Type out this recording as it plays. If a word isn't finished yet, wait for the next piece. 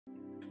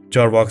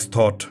Charvaks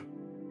thought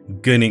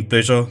gaining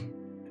pleasure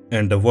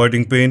and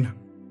avoiding pain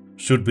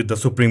should be the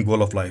supreme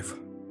goal of life.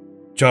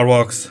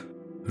 Charvaks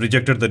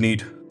rejected the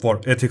need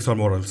for ethics or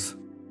morals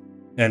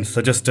and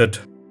suggested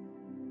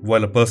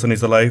while a person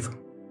is alive,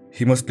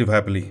 he must live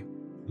happily.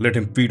 Let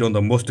him feed on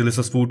the most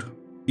delicious food,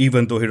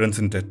 even though he runs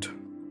in debt.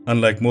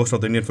 Unlike most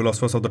of the Indian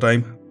philosophers of the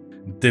time,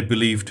 they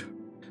believed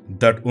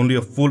that only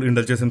a fool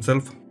indulges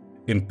himself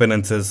in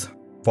penances,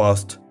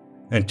 fast,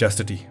 and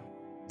chastity.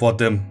 For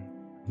them,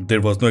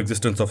 there was no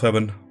existence of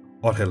heaven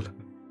or hell.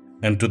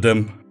 And to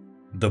them,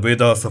 the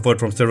Vedas suffered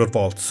from several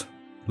faults,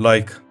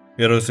 like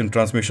errors in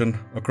transmission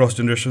across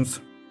generations,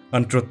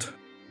 untruth,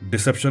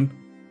 deception,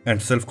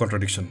 and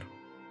self-contradiction.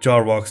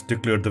 Charvaks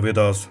declared the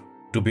Vedas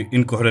to be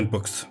incoherent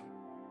books,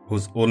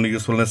 whose only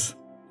usefulness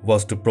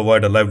was to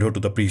provide a livelihood to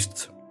the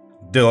priests.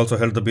 They also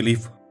held the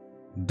belief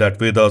that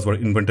Vedas were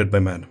invented by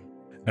man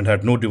and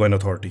had no divine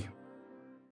authority.